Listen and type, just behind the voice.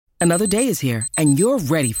Another day is here, and you're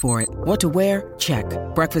ready for it. What to wear? Check.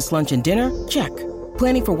 Breakfast, lunch, and dinner? Check.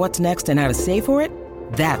 Planning for what's next and how to save for it?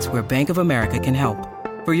 That's where Bank of America can help.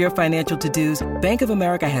 For your financial to-dos, Bank of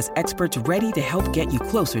America has experts ready to help get you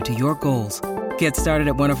closer to your goals. Get started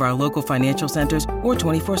at one of our local financial centers or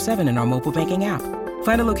 24/7 in our mobile banking app.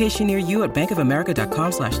 Find a location near you at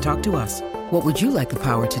bankofamerica.com/talktous. What would you like the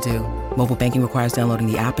power to do? Mobile banking requires downloading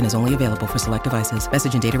the app and is only available for select devices.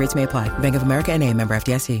 Message and data rates may apply. Bank of America N.A., member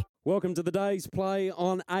FDIC. Welcome to the day's play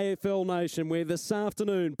on AFL Nation, where this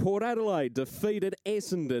afternoon Port Adelaide defeated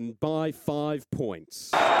Essendon by 5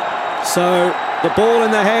 points. So the ball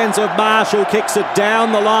in the hands of Marshall, kicks it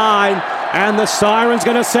down the line, and the siren's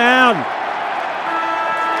going to sound.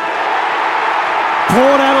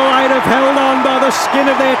 Port Adelaide have held on by the skin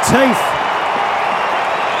of their teeth.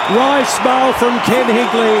 Wry smile from Ken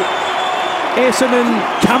Higley. Essendon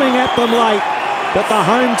coming at them late, but the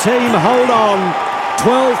home team hold on.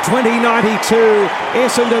 12-20-92,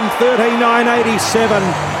 Essendon 13-9-87.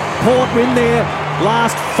 Port win their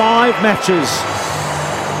last 5 matches.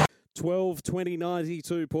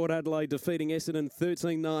 12-20-92, Port Adelaide defeating Essendon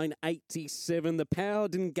 13-9-87. The Power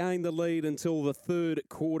didn't gain the lead until the third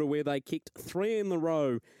quarter, where they kicked 3 in a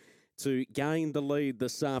row to gain the lead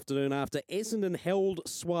this afternoon after Essendon held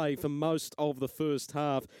sway for most of the first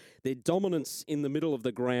half. Their dominance in the middle of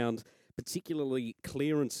the ground, particularly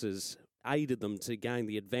clearances, aided them to gain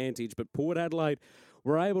the advantage, but Port Adelaide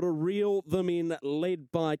were able to reel them in,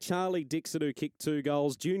 led by Charlie Dixon, who kicked 2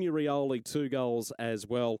 goals, Junior Rioli 2 goals as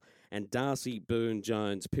well, and Darcy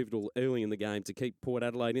Byrne-Jones pivotal early in the game to keep Port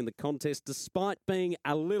Adelaide in the contest despite being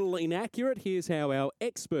a little inaccurate. Here's how our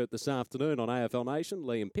expert this afternoon on AFL Nation,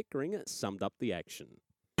 Liam Pickering, summed up the action.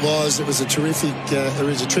 It was a terrific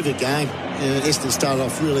game. Essendon started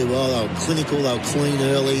off really well. They were clinical, they were clean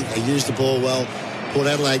early, they used the ball well. Port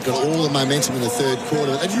Adelaide got all the momentum in the third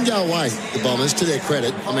quarter. They didn't go away, the Bombers, to their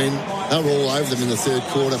credit. I mean, they were all over them in the third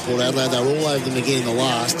quarter, Port Adelaide. They were all over them again in the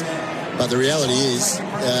last. But the reality is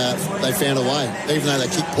they found a way, even though they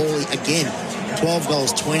kicked poorly again. 12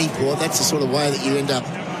 goals, 20, Port. That's the sort of way that you end up,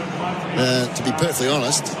 to be perfectly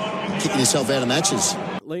honest, kicking yourself out of matches.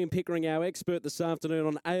 Liam Pickering, our expert this afternoon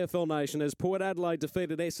on AFL Nation, as Port Adelaide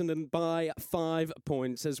defeated Essendon by 5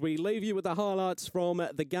 points. As we leave you with the highlights from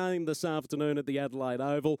the game this afternoon at the Adelaide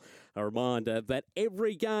Oval, a reminder that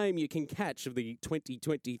every game you can catch of the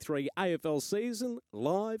 2023 AFL season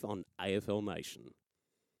live on AFL Nation.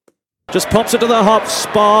 Just pops it to the hop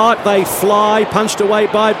spot. They fly, punched away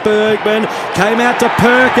by Bergman. Came out to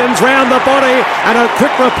Perkins, round the body, and a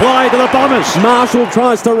quick reply to the Bombers. Marshall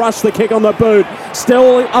tries to rush the kick on the boot.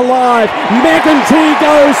 Still alive. McEntee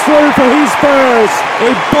goes through for his first.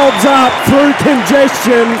 He bobs up through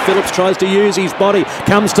congestion. Phillips tries to use his body.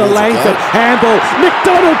 Comes to Langford. Handball.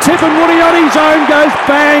 McDonald tip and Woody on his own goes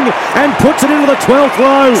bang and puts it into the 12th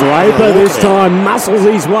row. Draper this time muscles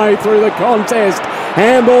his way through the contest.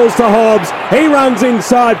 Handballs to Hobbs. He runs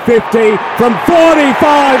inside 50 from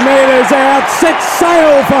 45 metres out. Sets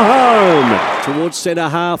sail for home. Towards centre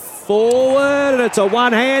half forward, and it's a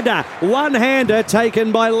one-hander. One-hander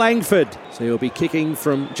taken by Langford. So he'll be kicking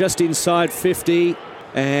from just inside 50,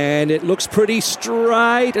 and it looks pretty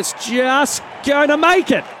straight. It's just going to make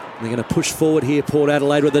it. They're going to push forward here, Port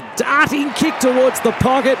Adelaide, with a darting kick towards the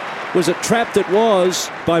pocket. Was it trapped? It was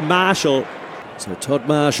by Marshall. So Todd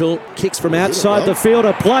Marshall kicks from outside the field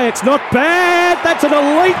of play. It's not bad. That's an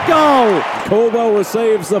elite goal. Caldwell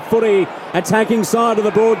receives the footy. Attacking side of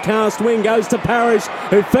the broadcast wing goes to Parrish,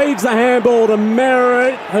 who feeds the handball to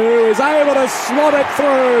Merritt, who is able to slot it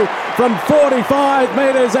through from 45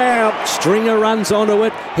 metres out. Stringer runs onto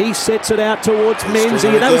it. He sets it out towards Menzies.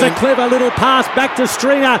 That was a clever little pass back to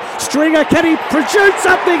Stringer. Stringer, can he produce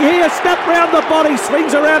something here? Snap round the body,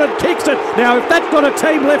 swings around and kicks it. Now, if that's not a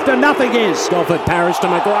team lifter, nothing is. Stofford, Parrish to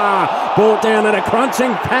McGrath. Brought down at a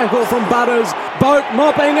crunching tackle from Butters. Boat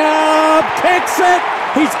mopping up. Kicks it.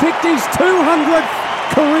 He's kicked his 200th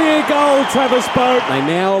career goal, Travis Boat. They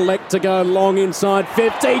now elect to go long inside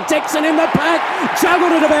 50. Dixon in the pack.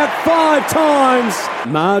 Juggled it about 5 times.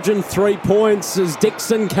 Margin 3 points as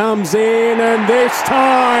Dixon comes in, and this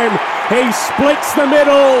time he splits the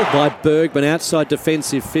middle. By Bergman, outside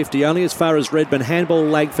defensive 50, only as far as Redmond. Handball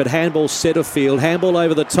Langford, handball Setterfield, handball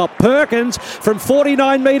over the top. Perkins from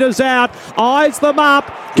 49 metres out, eyes them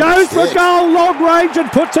up, goes for goal, long range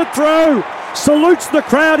and puts it through. Salutes the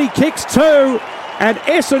crowd, he kicks 2, and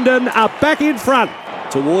Essendon are back in front.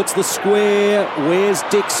 Towards the square, where's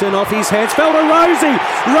Dixon off his hands? Fell to Rosie.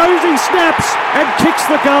 Rosie snaps and kicks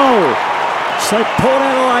the goal. So Port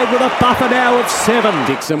Adelaide with a buffer now of 7.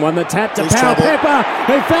 Dixon won the tap to Powell Pepper.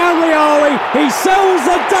 He found Rioli. He sells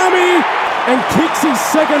the dummy. and kicks his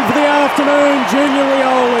second for the afternoon, Junior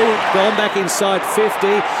Rioli. Gone back inside 50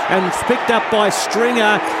 and picked up by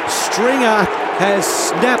Stringer. Stringer has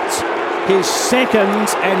snapped his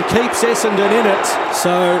second and keeps Essendon in it.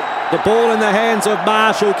 So the ball in the hands of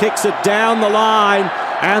Marshall, kicks it down the line,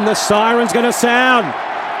 and the siren's going to sound.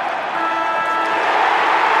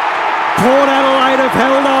 Port Adelaide have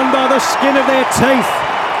held on by the skin of their teeth.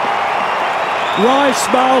 Wry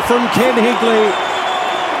smile from Ken Higley.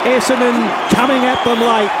 Essendon coming at them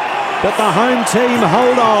late, but the home team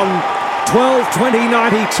hold on.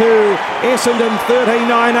 12-20-92, Essendon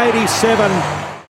 13-9-87.